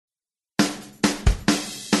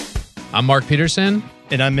I'm Mark Peterson.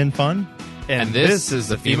 And I'm Minh Phan. And this is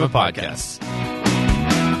the FEMA Podcast.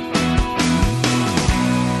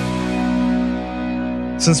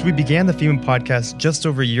 Since we began the FEMA Podcast just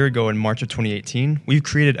over a year ago in March of 2018, we've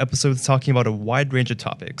created episodes talking about a wide range of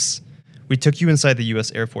topics. We took you inside the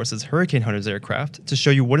U.S. Air Force's Hurricane Hunters aircraft to show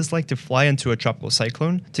you what it's like to fly into a tropical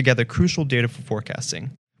cyclone to gather crucial data for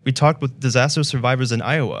forecasting. We talked with disaster survivors in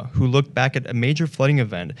Iowa who looked back at a major flooding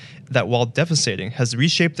event that, while devastating, has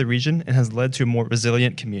reshaped the region and has led to a more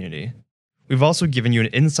resilient community. We've also given you an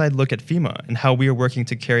inside look at FEMA and how we are working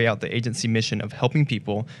to carry out the agency mission of helping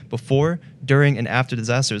people before, during, and after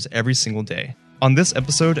disasters every single day. On this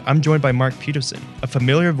episode, I'm joined by Mark Peterson, a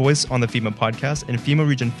familiar voice on the FEMA Podcast and FEMA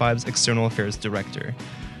Region 5's External Affairs Director.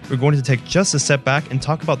 We're going to take just a step back and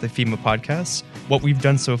talk about the FEMA Podcast, what we've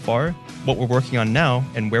done so far, what we're working on now,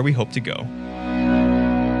 and where we hope to go.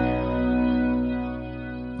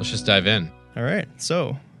 Let's just dive in. All right.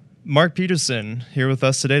 So, Mark Peterson here with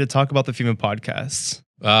us today to talk about the FEMA Podcast.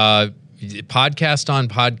 Podcast on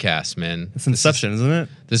podcast, man. It's Inception, isn't it?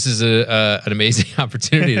 This is an amazing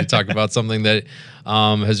opportunity to talk about something that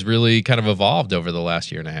has really kind of evolved over the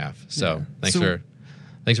last year and a half. So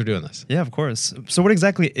thanks for doing this. Yeah, of course. So what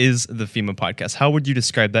exactly is the FEMA Podcast? How would you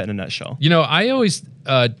describe that in a nutshell? You know, I always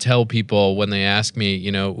tell people when they ask me,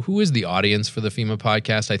 you know, who is the audience for the FEMA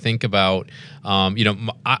Podcast? I think about, I'm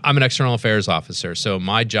an external affairs officer, so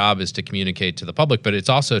my job is to communicate to the public, but it's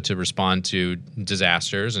also to respond to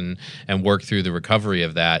disasters and work through the recovery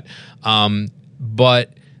of that.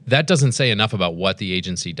 But that doesn't say enough about what the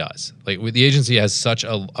agency does. Like, the agency has such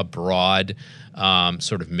a broad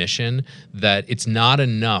sort of mission that it's not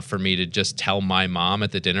enough for me to just tell my mom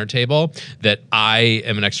at the dinner table that I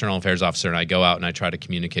am an external affairs officer and I go out and I try to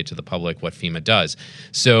communicate to the public what FEMA does.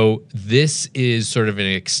 So this is sort of an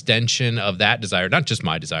extension of that desire, not just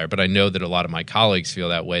my desire, but I know that a lot of my colleagues feel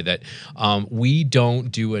that way, that we don't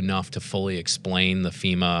do enough to fully explain the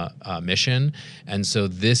FEMA mission. And so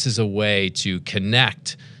this is a way to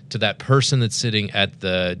connect to that person that's sitting at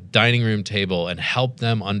the dining room table and help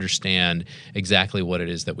them understand exactly what it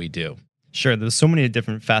is that we do. Sure, there's so many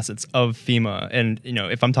different facets of FEMA. And, you know,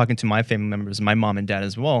 if I'm talking to my family members, my mom and dad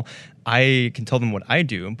as well, I can tell them what I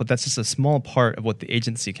do, but that's just a small part of what the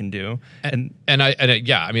agency can do. And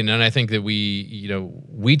I think that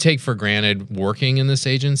we take for granted working in this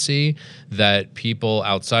agency that people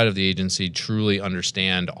outside of the agency truly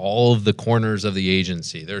understand all of the corners of the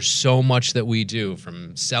agency. There's so much that we do,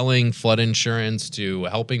 from selling flood insurance to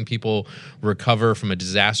helping people recover from a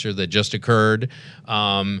disaster that just occurred,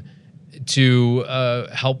 to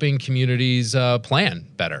helping communities plan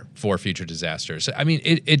better for future disasters. I mean,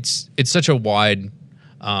 it's such a wide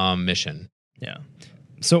mission. Yeah.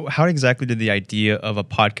 So how exactly did the idea of a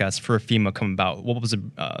podcast for FEMA come about? What was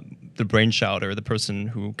the brainchild or the person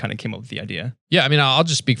who kind of came up with the idea? Yeah, I mean, I'll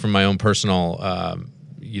just speak from my own personal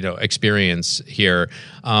experience here.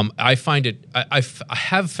 I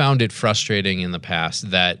have found it frustrating in the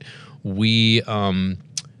past that we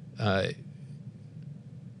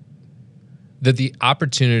that the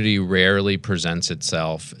opportunity rarely presents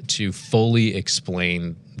itself to fully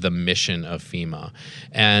explain the mission of FEMA.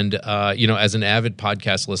 And, as an avid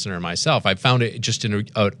podcast listener myself, I found it just an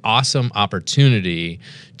awesome opportunity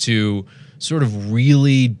to sort of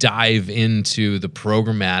really dive into the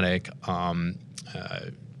programmatic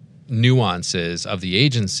nuances of the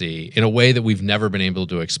agency in a way that we've never been able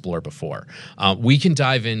to explore before. We can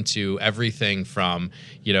dive into everything from,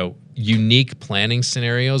 unique planning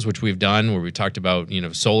scenarios, which we've done, where we talked about,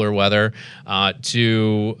 solar weather,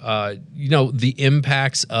 to, the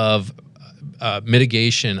impacts of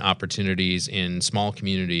mitigation opportunities in small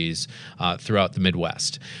communities throughout the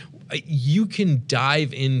Midwest. You can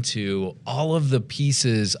dive into all of the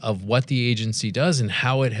pieces of what the agency does and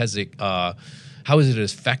how it has how has it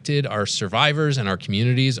affected our survivors and our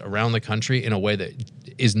communities around the country in a way that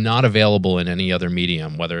is not available in any other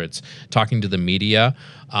medium, whether it's talking to the media,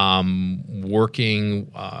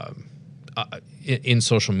 working in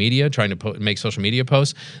social media, trying to make social media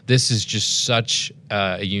posts. This is just such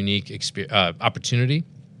a unique opportunity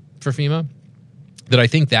for FEMA that I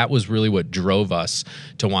think that was really what drove us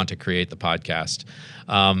to want to create the podcast.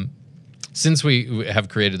 Since we have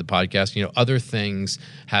created the podcast, other things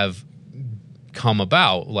have come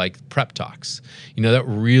about, like prep talks. That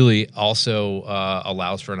really also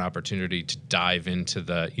allows for an opportunity to dive into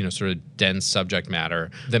the sort of dense subject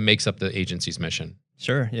matter that makes up the agency's mission.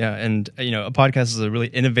 Sure. Yeah. And, a podcast is a really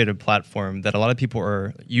innovative platform that a lot of people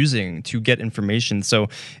are using to get information. So,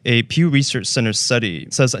 a Pew Research Center study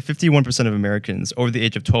says that 51% of Americans over the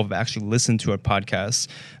age of 12 have actually listened to a podcast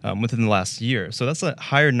within the last year. So, that's a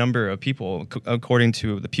higher number of people, according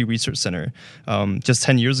to the Pew Research Center. Just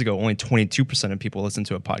 10 years ago, only 22% of people listened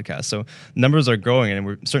to a podcast. So, numbers are growing, and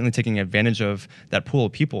we're certainly taking advantage of that pool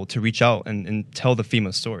of people to reach out and tell the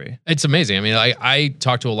FEMA story. It's amazing. I mean, I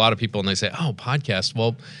talk to a lot of people and they say, oh, podcast.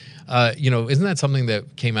 Well, isn't that something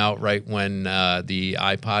that came out right when the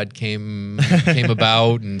iPod came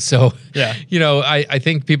about? And so, yeah. I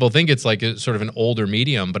think people think it's like a sort of an older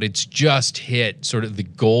medium, but it's just hit sort of the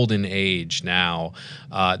golden age now.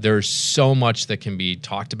 There's so much that can be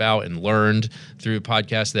talked about and learned through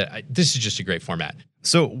podcasts that this is just a great format.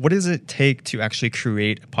 So what does it take to actually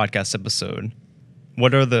create a podcast episode?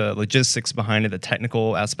 What are the logistics behind it, the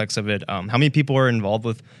technical aspects of it? How many people are involved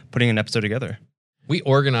with putting an episode together? We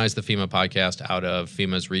organized the FEMA podcast out of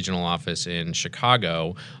FEMA's regional office in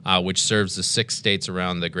Chicago, which serves the 6 states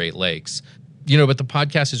around the Great Lakes. But the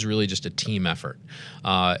podcast is really just a team effort.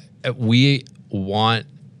 We want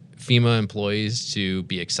FEMA employees to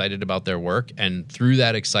be excited about their work, and through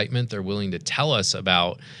that excitement, they're willing to tell us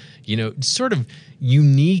about sort of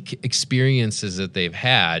unique experiences that they've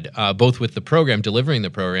had, both with the program, delivering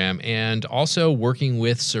the program, and also working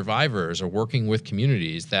with survivors or working with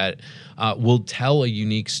communities that will tell a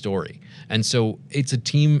unique story. And so it's a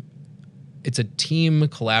team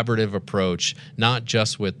collaborative approach, not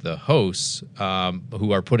just with the hosts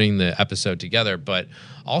who are putting the episode together, but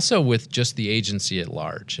also with just the agency at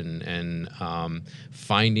large and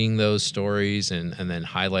finding those stories and then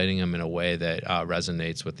highlighting them in a way that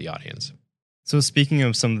resonates with the audience. So speaking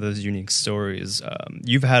of some of those unique stories,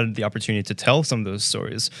 you've had the opportunity to tell some of those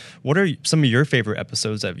stories. What are some of your favorite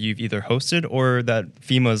episodes that you've either hosted or that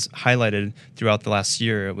FEMA's highlighted throughout the last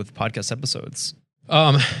year with podcast episodes?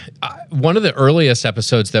 One of the earliest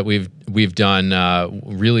episodes that we've done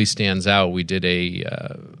really stands out. We did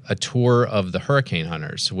a tour of the hurricane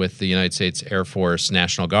hunters with the United States Air Force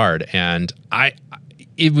National Guard, and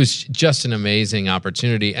it was just an amazing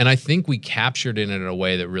opportunity. And I think we captured it in a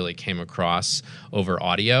way that really came across over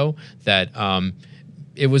audio, that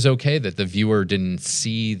it was okay that the viewer didn't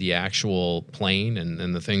see the actual plane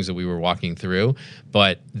and the things that we were walking through.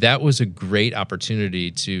 But that was a great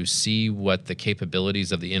opportunity to see what the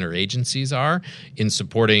capabilities of the interagencies are in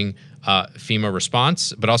supporting FEMA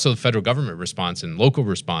response, but also the federal government response and local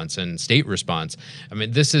response and state response. I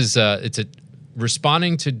mean, this is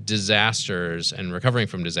responding to disasters and recovering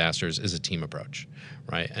from disasters is a team approach,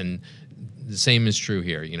 right? And the same is true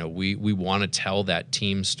here. We want to tell that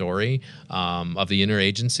team story of the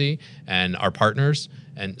interagency and our partners,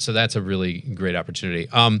 and so that's a really great opportunity.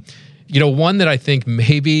 One that I think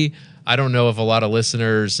maybe, I don't know if a lot of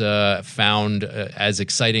listeners found as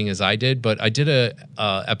exciting as I did, but I did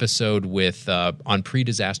a episode with on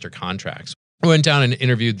pre-disaster contracts. I went down and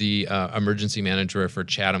interviewed the emergency manager for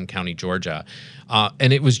Chatham County, Georgia,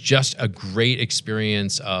 and it was just a great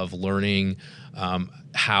experience of learning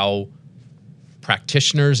how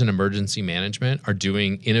practitioners in emergency management are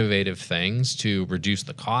doing innovative things to reduce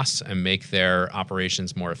the costs and make their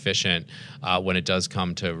operations more efficient when it does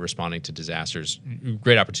come to responding to disasters.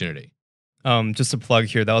 Great opportunity. Just a plug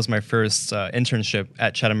here, that was my first internship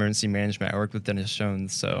at Chatham Emergency Management. I worked with Dennis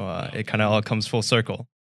Jones, so it kind of all comes full circle.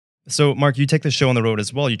 So, Mark, you take the show on the road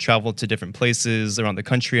as well. You travel to different places around the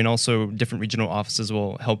country, and also different regional offices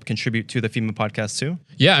will help contribute to the FEMA podcast too?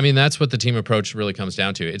 Yeah, I mean, that's what the team approach really comes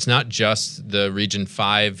down to. It's not just the Region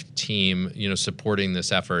 5 team, supporting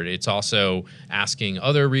this effort. It's also asking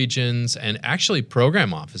other regions and actually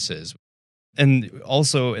program offices. And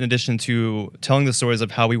also, in addition to telling the stories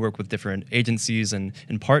of how we work with different agencies and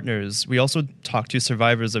partners, we also talk to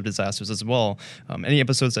survivors of disasters as well. Any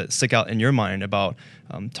episodes that stick out in your mind about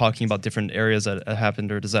talking about different areas that have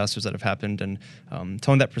happened or disasters that have happened, and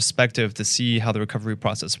telling that perspective to see how the recovery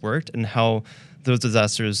process worked and how those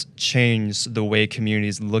disasters change the way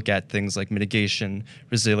communities look at things like mitigation,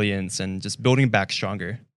 resilience, and just building back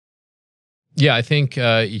stronger. Yeah, I think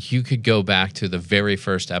you could go back to the very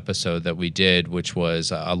first episode that we did, which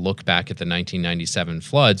was a look back at the 1997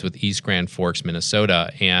 floods with East Grand Forks,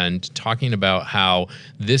 Minnesota, and talking about how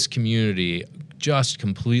this community just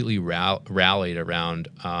completely rallied around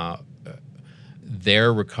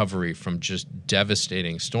their recovery from just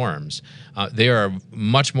devastating storms. They are a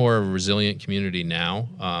much more resilient community now.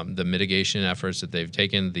 The mitigation efforts that they've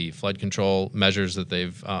taken, the flood control measures that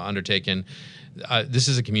they've undertaken, this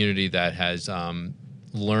is a community that has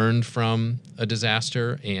learned from a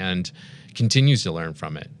disaster and continues to learn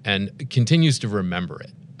from it and continues to remember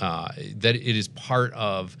it. that it is part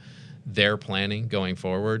of their planning going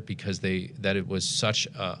forward, because that it was such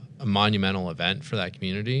a monumental event for that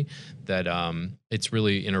community that it's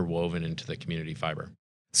really interwoven into the community fiber.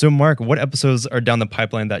 So, Mark, what episodes are down the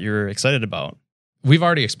pipeline that you're excited about? We've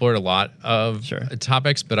already explored a lot of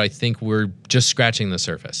topics, but I think we're just scratching the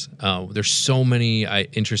surface. There's so many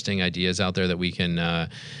interesting ideas out there that we can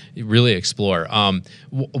really explore.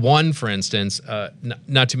 One, for instance,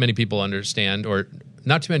 not too many people understand, or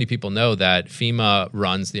not too many people know, that FEMA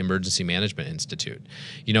runs the Emergency Management Institute.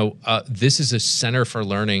 This is a center for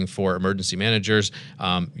learning for emergency managers,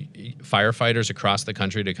 firefighters across the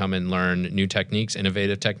country to come and learn new techniques,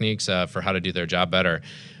 innovative techniques for how to do their job better.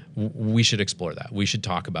 We should explore that. We should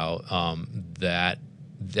talk about that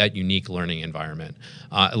unique learning environment.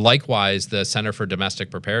 Likewise, the Center for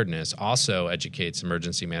Domestic Preparedness also educates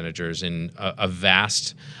emergency managers in a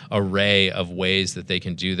vast array of ways that they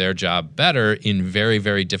can do their job better in very,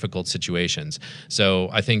 very difficult situations. So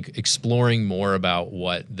I think exploring more about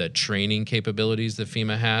what the training capabilities that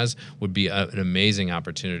FEMA has would be an amazing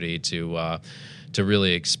opportunity to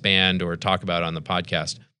really expand or talk about on the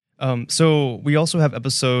podcast. So we also have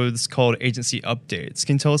episodes called Agency Updates.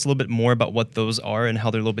 Can you tell us a little bit more about what those are and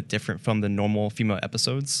how they're a little bit different from the normal FEMA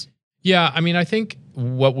episodes? Yeah, I think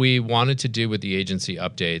what we wanted to do with the agency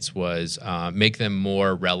updates was make them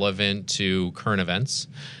more relevant to current events.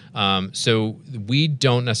 So we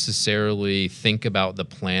don't necessarily think about the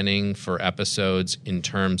planning for episodes in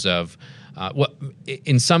terms of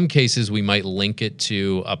in some cases, we might link it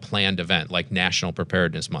to a planned event like National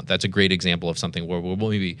Preparedness Month. That's a great example of something where we'll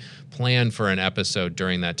maybe plan for an episode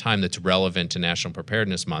during that time that's relevant to National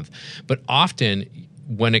Preparedness Month. But often,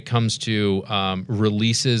 when it comes to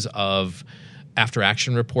releases of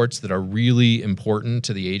after-action reports that are really important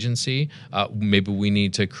to the agency, maybe we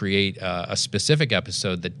need to create a specific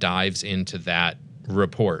episode that dives into that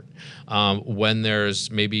report. When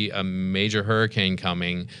there's maybe a major hurricane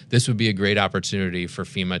coming, this would be a great opportunity for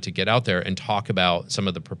FEMA to get out there and talk about some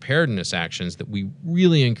of the preparedness actions that we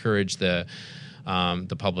really encourage the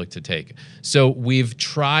public to take. So we've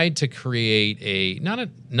tried to create a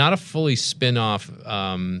not a fully spin-off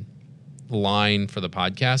line for the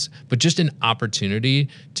podcast, but just an opportunity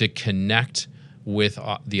to connect with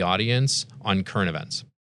the audience on current events.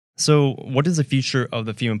 So what does the future of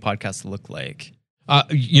the FEMA podcast look like?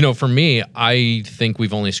 For me, I think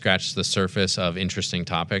we've only scratched the surface of interesting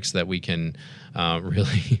topics that we can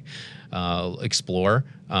really explore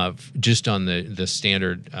just on the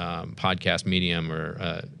standard podcast medium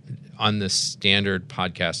or on the standard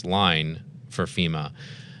podcast line for FEMA.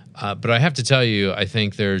 But I have to tell you, I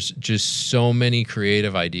think there's just so many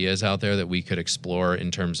creative ideas out there that we could explore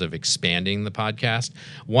in terms of expanding the podcast.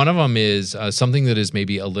 One of them is something that is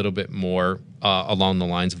maybe a little bit more along the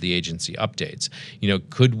lines of the agency updates.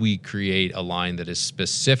 Could we create a line that is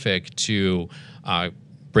specific to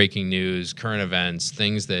breaking news, current events,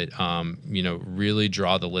 things that really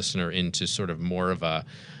draw the listener into sort of more of a,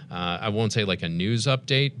 I won't say like a news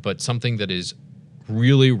update, but something that is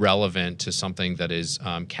really relevant to something that is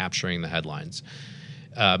capturing the headlines.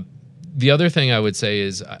 The other thing I would say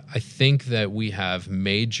is I think that we have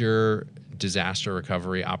major disaster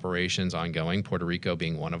recovery operations ongoing, Puerto Rico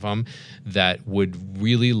being one of them, that would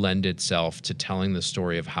really lend itself to telling the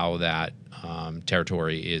story of how that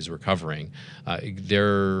territory is recovering.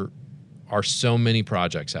 There are so many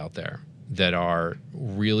projects out there that are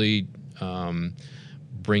really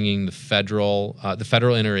bringing the federal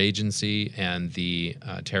interagency and the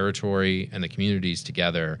territory and the communities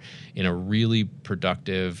together in a really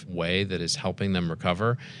productive way that is helping them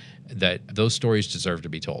recover, that those stories deserve to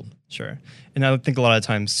be told. Sure. And I think a lot of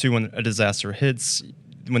times, too, when a disaster hits,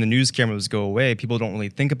 when the news cameras go away, people don't really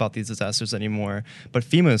think about these disasters anymore. But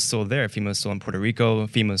FEMA is still there. FEMA is still in Puerto Rico.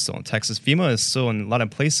 FEMA is still in Texas. FEMA is still in a lot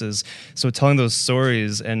of places. So telling those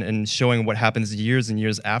stories and showing what happens years and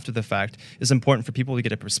years after the fact is important for people to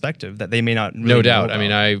get a perspective that they may not really No doubt. know about.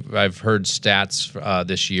 I mean, I've heard stats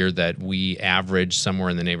this year that we average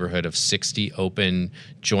somewhere in the neighborhood of 60 open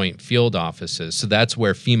joint field offices. So that's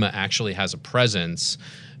where FEMA actually has a presence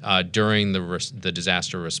during the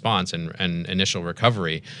disaster response and initial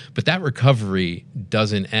recovery. But that recovery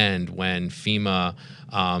doesn't end when FEMA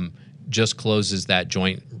just closes that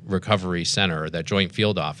joint recovery center, or that joint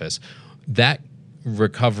field office. That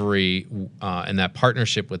recovery and that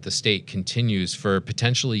partnership with the state continues for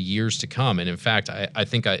potentially years to come. And in fact, I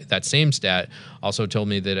think that same stat also told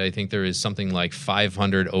me that I think there is something like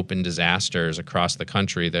 500 open disasters across the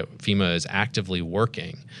country that FEMA is actively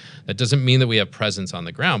working. That doesn't mean that we have presence on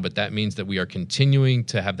the ground, but that means that we are continuing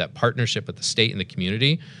to have that partnership with the state and the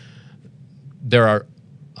community. There are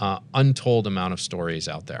untold amount of stories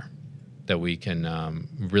out there that we can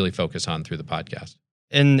really focus on through the podcast.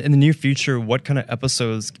 In the near future, what kind of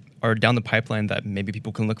episodes are down the pipeline that maybe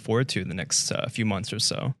people can look forward to in the next few months or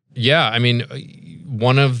so? Yeah, I mean,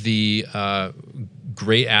 one of the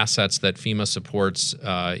great assets that FEMA supports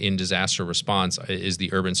in disaster response is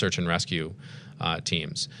the urban search and rescue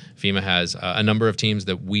teams. FEMA has a number of teams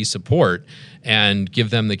that we support and give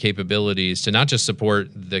them the capabilities to not just support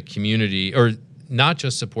the community or not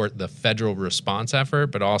just support the federal response effort,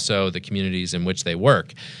 but also the communities in which they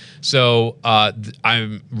work. So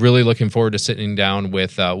I'm really looking forward to sitting down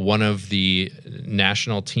with one of the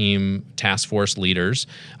national team task force leaders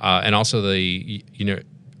and also the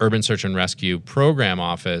Urban Search and Rescue Program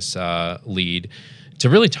Office lead to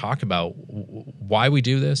really talk about why we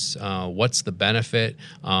do this, what's the benefit,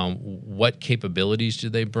 what capabilities do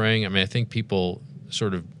they bring. I mean, I think people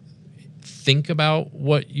sort of think about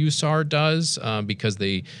what USAR does because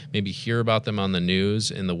they maybe hear about them on the news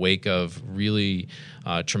in the wake of really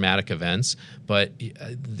traumatic events. But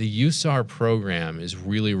the USAR program is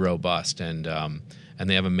really robust and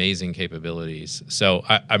they have amazing capabilities. So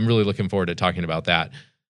I'm really looking forward to talking about that.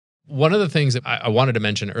 One of the things that I wanted to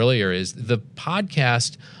mention earlier is the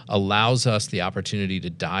podcast allows us the opportunity to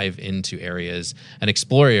dive into areas and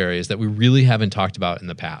explore areas that we really haven't talked about in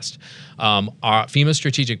the past. Our FEMA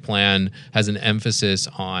strategic plan has an emphasis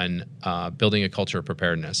on building a culture of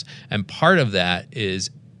preparedness. And part of that is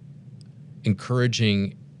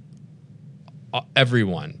encouraging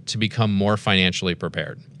everyone to become more financially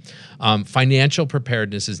prepared. Financial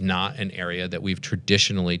preparedness is not an area that we've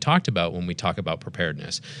traditionally talked about when we talk about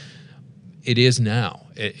preparedness. It is now.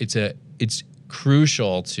 It's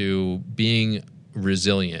crucial to being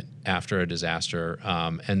resilient after a disaster.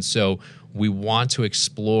 And so we want to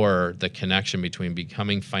explore the connection between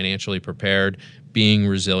becoming financially prepared, being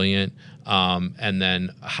resilient, and then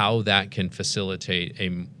how that can facilitate a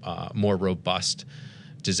more robust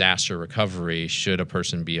disaster recovery should a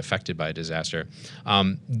person be affected by a disaster.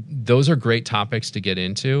 Those are great topics to get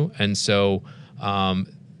into. And so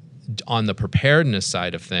on the preparedness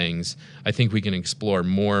side of things, I think we can explore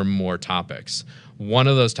more and more topics. One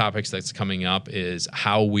of those topics that's coming up is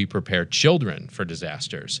how we prepare children for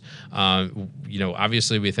disasters.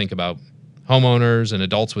 Obviously we think about homeowners and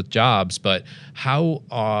adults with jobs, but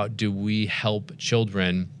how do we help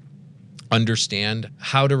children understand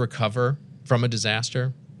how to recover from a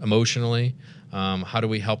disaster emotionally? How do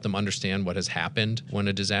we help them understand what has happened when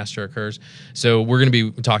a disaster occurs? So we're going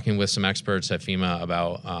to be talking with some experts at FEMA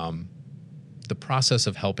about the process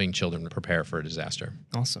of helping children prepare for a disaster.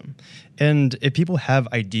 Awesome. And if people have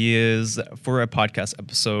ideas for a podcast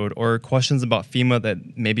episode or questions about FEMA that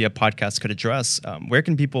maybe a podcast could address, where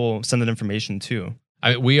can people send that information to?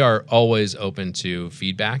 We are always open to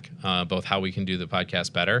feedback, both how we can do the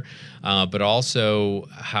podcast better, but also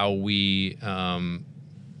how we can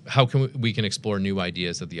explore new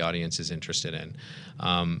ideas that the audience is interested in.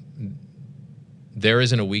 There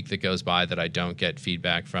isn't a week that goes by that I don't get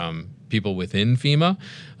feedback from people within FEMA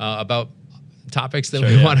about topics that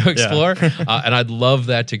we want to explore. And I'd love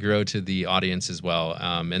that to grow to the audience as well.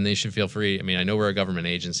 And they should feel free. I mean, I know we're a government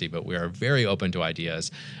agency, but we are very open to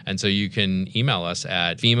ideas. And so you can email us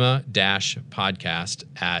at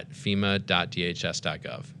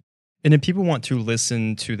FEMA-podcast@fema.dhs.gov. And if people want to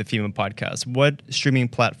listen to the FEMA podcast, what streaming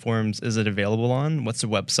platforms is it available on? What's the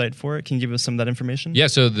website for it? Can you give us some of that information? Yeah,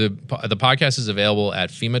 so the podcast is available at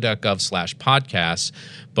fema.gov/podcasts,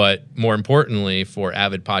 but more importantly, for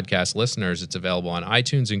avid podcast listeners, it's available on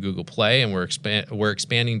iTunes and Google Play, and we're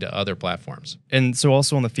expanding to other platforms. And so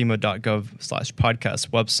also on the fema.gov/podcast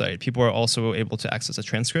website, people are also able to access a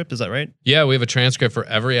transcript. Is that right? Yeah, we have a transcript for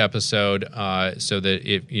every episode, so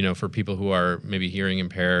that for people who are maybe hearing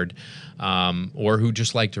impaired, or who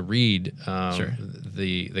just like to read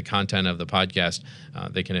the content of the podcast,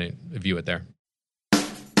 they can view it there.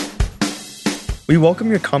 We welcome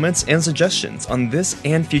your comments and suggestions on this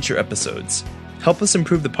and future episodes. Help us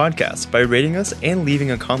improve the podcast by rating us and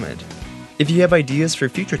leaving a comment. If you have ideas for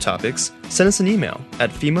future topics, send us an email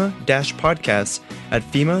at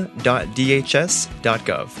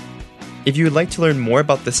fema-podcasts@fema.dhs.gov. If you would like to learn more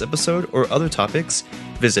about this episode or other topics,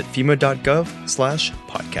 visit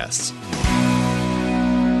fema.gov/podcasts.